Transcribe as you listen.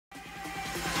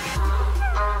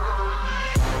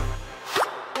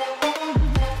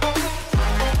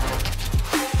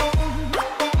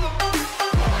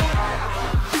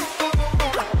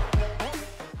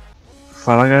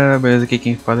Fala galera, beleza? Aqui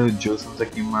quem fala é o Joe, estamos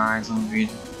aqui em mais um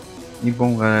vídeo. E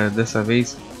bom galera, dessa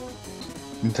vez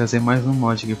vou trazer mais um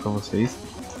mod aqui pra vocês.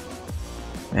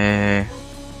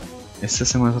 Essa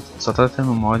semana só tá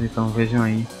tendo mod, então vejam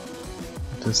aí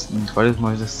vários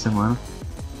mods dessa semana.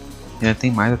 E ainda tem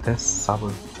mais até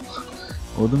sábado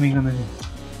ou domingo, né gente?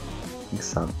 Quem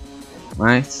sabe.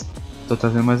 Mas tô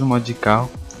trazendo mais um mod de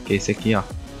carro, que é esse aqui ó.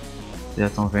 Vocês já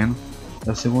estão vendo.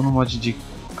 É o segundo mod de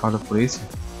carro da polícia.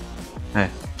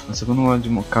 No segundo mod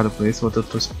de carro da polícia, o outro eu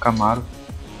trouxe pro Camaro.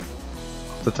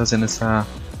 Tô trazendo essa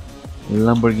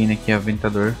Lamborghini aqui,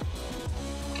 Aventador,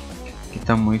 que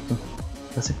tá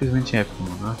simplesmente épico,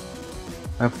 mano.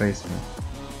 Olha pra isso, velho.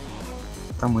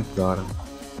 Tá muito da hora.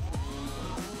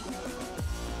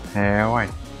 Uai.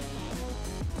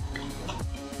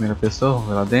 Primeira pessoa, vamos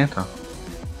ver lá dentro, ó.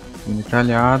 Bem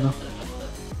detalhado.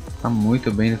 Tá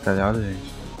muito bem detalhado,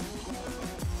 gente.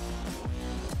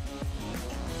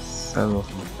 Isso é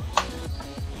louco, mano.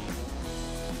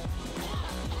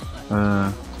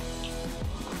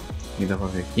 Aqui dá pra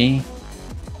ver aqui.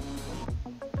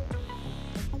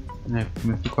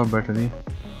 Como ficou aberto ali,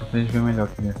 pra gente ver melhor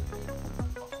aqui dentro.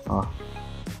 Ó,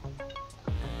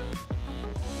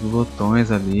 os botões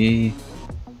ali.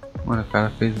 Mano, o cara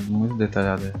fez muito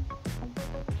detalhado.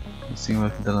 O símbolo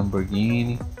aqui da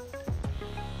Lamborghini.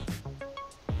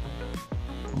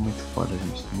 Muito foda,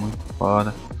 gente. Muito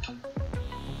foda.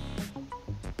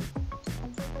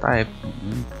 Tá épico.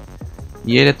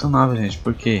 E ele é tunável, gente,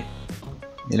 porque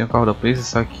ele é um carro da polícia,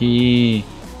 só que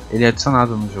ele é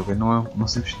adicionado no jogo, ele não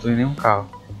substitui nenhum carro.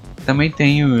 Também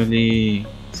tenho ele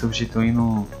substituindo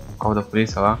o carro da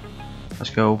polícia lá,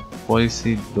 acho que é o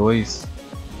Policia 2,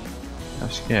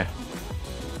 acho que é.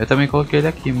 Eu também coloquei ele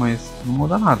aqui, mas não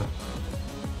muda nada.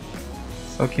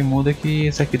 Só que muda que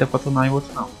esse aqui dá pra tunar e o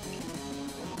outro não.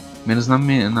 Menos no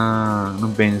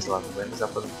Benz lá, no Benz dá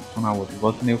pra tunar o outro,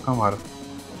 igual tunei o Camaro.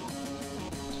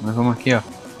 Mas vamos aqui ó,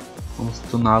 vamos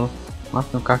tuná-lo. Nossa,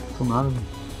 tem um carro aqui tunado, mano.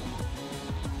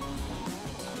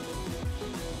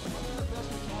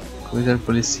 Coisa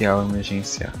policial,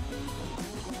 emergência.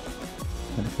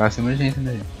 Ele faz emergência,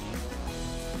 né, gente?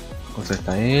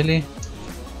 Consertar ele.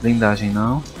 Blindagem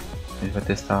não. A gente vai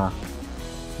testar,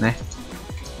 né?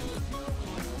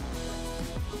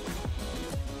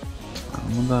 Não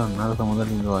muda nada, tá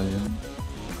mudando de loja.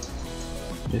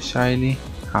 Deixar ele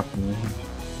rápido, né,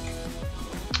 gente?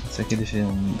 Esse aqui deixa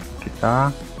ele que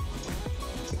tá.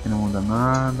 Esse aqui não muda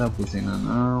nada. Buzina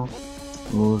não.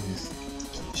 Luzes.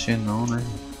 Xenon, né?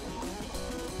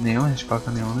 Neon, a gente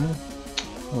coloca neon, né?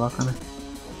 Coloca, né?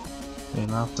 Sei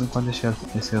lá, por enquanto deixar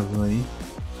esse azul aí.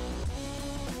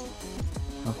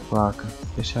 A placa,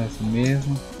 deixar esse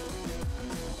mesmo.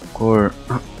 Cor.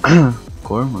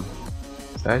 Cor, mano?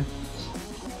 Sério?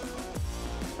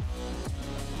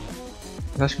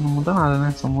 Mas acho que não muda nada,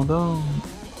 né? Só muda.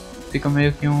 Fica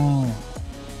meio que um.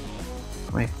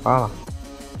 Como é que fala?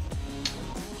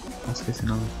 Não esqueci o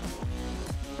nome.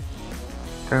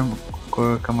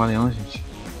 Cor camaleão, gente.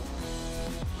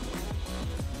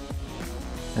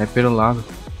 É pelo lado.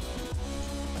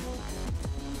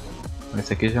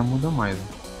 Esse aqui já muda mais.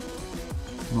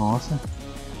 Ó. Nossa.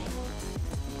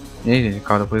 E aí, gente, o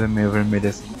carro depois é meio vermelho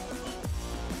assim.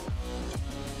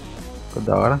 Ficou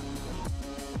da hora.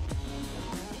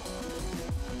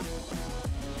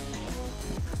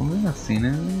 Ficou meio assim,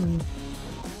 né?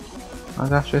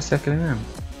 Mas acho esse aquele mesmo.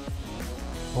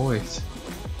 Ou esse.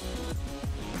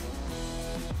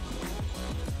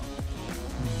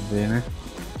 Vamos ver, né?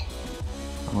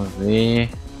 Vamos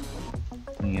ver.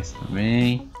 Tem esse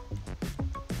também.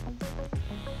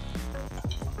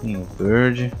 Tem o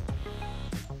verde.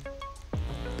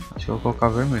 Acho que eu vou colocar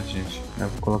o vermelho, gente. Eu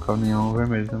vou colocar o neon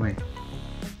vermelho também.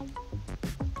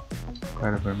 Qual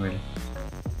era o vermelho?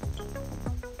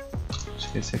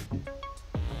 Acho que é esse aqui.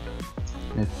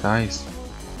 Metais.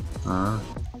 Ah,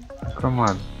 é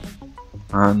cromado.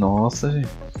 Ah, nossa, gente.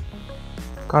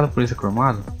 Cara, por isso é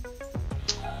cromado?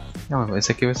 Não,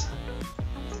 esse aqui vai ser.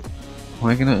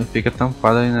 Como é que não fica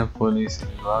tampado aí na polícia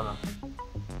do lado?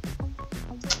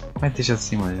 Mas deixa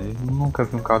assim, mano. Eu nunca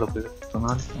vi um carro da polícia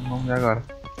funcionando, então vamos ver agora.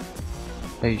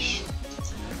 Deixe.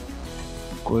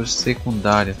 Cor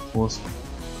secundária, fosco.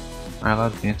 Ah, é lá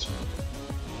dentro.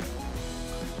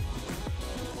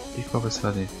 E qual vai ser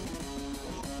lá dentro?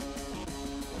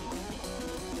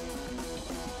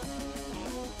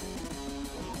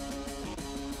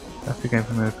 Vai ficar em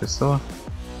primeira pessoa?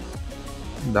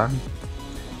 Dá, né?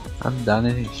 Dá, né,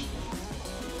 gente?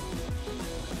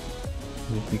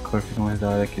 Ver que cor fica mais da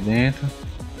hora aqui dentro.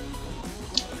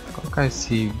 Vou colocar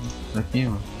esse daqui,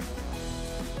 mano.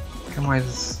 Fica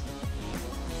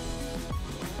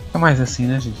mais assim,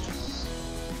 né, gente?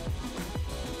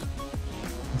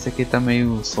 Esse aqui tá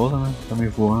meio solto, né? Tá meio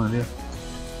voando ali, ó.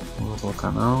 Não vou colocar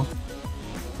não.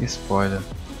 Spoiler.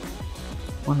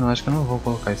 Mano, eu acho que eu não vou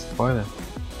colocar spoiler.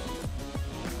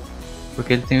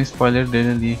 Porque ele tem o spoiler dele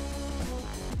ali.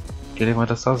 Que ele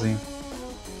levanta sozinho.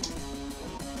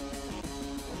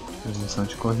 Transmissão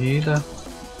de corrida.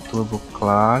 Turbo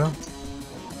claro.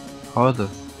 Rodas.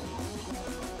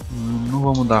 Não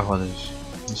vou mudar a roda, gente.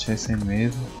 Deixar isso aí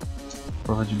mesmo.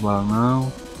 Prova de bala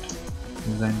não.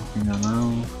 Design de pneu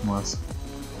não. Fumaça.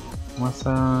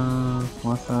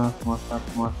 Fumaça.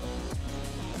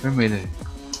 Vermelha, gente.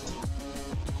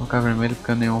 Vou colocar vermelho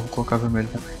porque eu nem vou colocar vermelho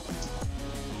também.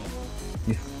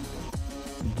 Isso.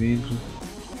 Vidro.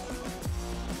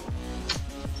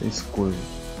 Isso é escuro.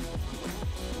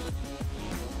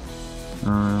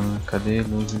 Cadê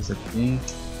luzes aqui?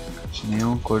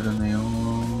 Nenhum, cor de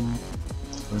nenhum.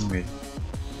 Vermelho.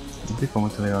 Não ficou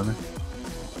muito legal, né?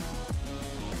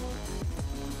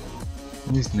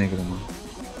 Luz negra, mano.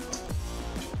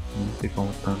 Não ficou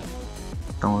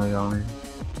tão legal, né?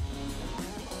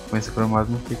 Com esse cromado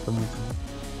não fica muito.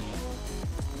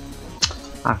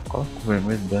 Ah, coloca o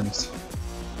vermelho, dane-se.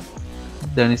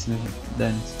 Dane-se, né, gente?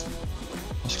 Dane-se.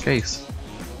 Acho que é isso.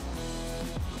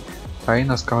 Tá aí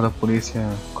nos carros da polícia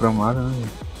cromada, né,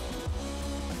 gente?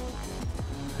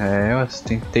 É, o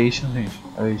Ostentation, gente.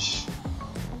 Oxi.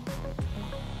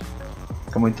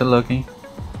 Fica muito louco, hein?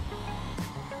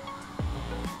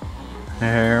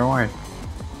 É, ué.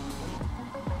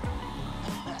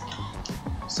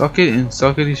 Só que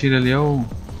ele tira ali é o...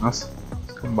 Nossa,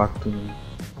 eu bato tudo.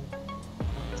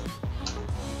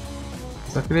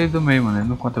 Só que ele é do meio, mano. Ele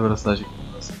não conta a velocidade aqui.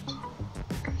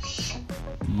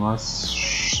 Nossa.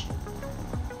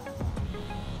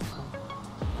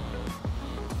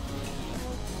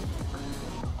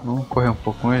 Vamos correr um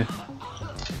pouco com ele.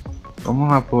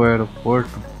 Vamos lá pro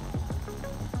aeroporto.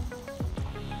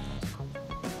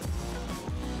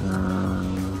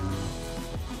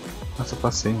 Nossa, eu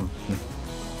passei, mano.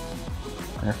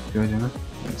 Aqui hoje, né?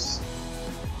 Isso.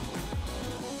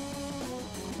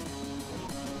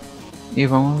 E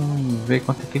vamos ver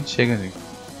quanto é que ele chega, gente.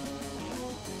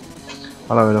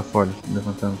 Olha lá o aerofólio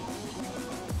levantando.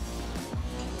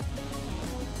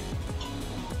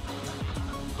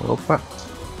 Opa!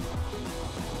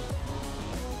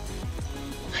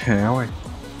 É, ué.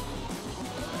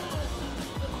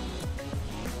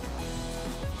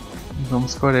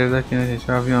 Vamos correr daqui, né, gente?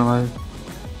 O avião lá.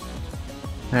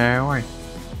 É, ué.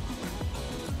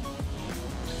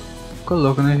 Ficou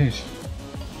louco, né, gente?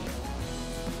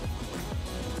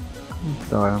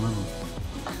 Da hora, mano.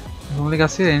 Vamos ligar a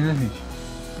sirene, né, gente?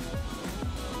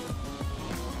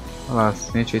 Olha lá,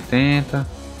 180.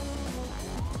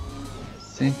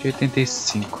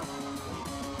 185.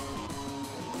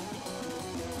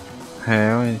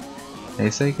 É, ué. É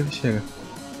isso aí que ele chega.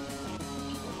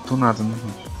 Tunado, né,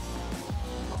 gente?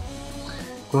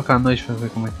 Vou colocar a noite pra ver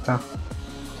como é que tá.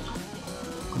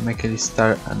 Como é que ele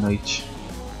está à noite.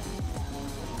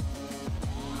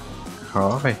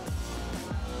 Ó, velho.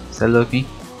 Você é louco, hein?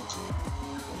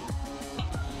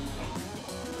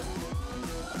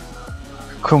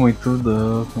 Ficou muito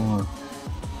louco, mano.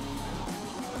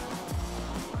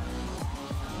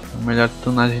 A melhor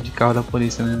tunagem de carro da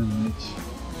polícia, né, noite.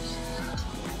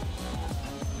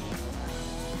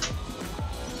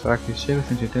 Será que chega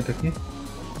 180 aqui?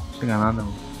 Não chega nada,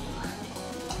 mano.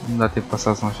 Não dá tempo de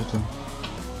passar as marchas tudo.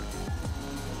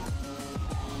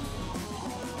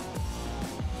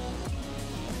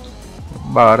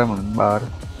 Bora, mano, bora.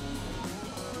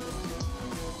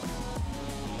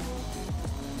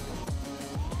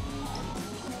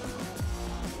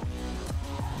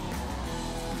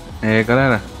 É,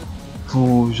 galera,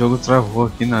 o jogo travou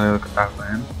aqui na hora que eu tava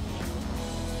vendo.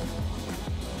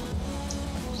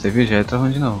 Você viu? Já é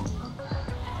travando de novo.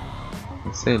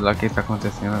 Eu sei lá o que tá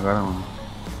acontecendo agora, mano.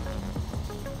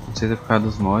 Não sei se é por causa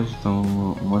dos mods, então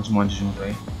um monte de mods junto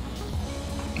aí.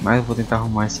 Mas eu vou tentar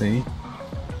arrumar isso aí.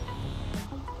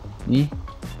 E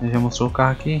já mostrou o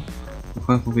carro aqui.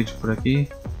 Ficando com o vídeo por aqui.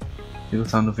 Se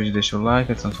gostaram do vídeo, deixa o like,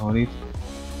 adicione favorito.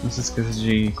 Não se esqueça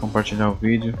de compartilhar o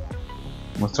vídeo.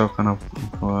 Mostrar o canal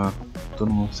pra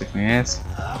todo mundo que você conhece.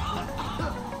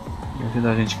 E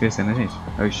ajudar a gente a crescer, né, gente?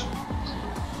 Oxi.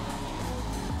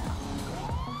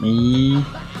 E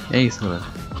é isso, galera.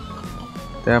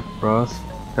 Até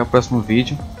o próximo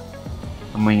vídeo.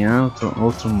 Amanhã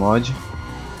outro mod.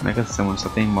 Como é que essa semana só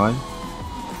tem mod?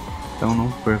 Então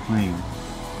não percam nenhum.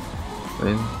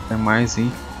 Beleza? Até mais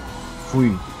e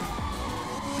fui!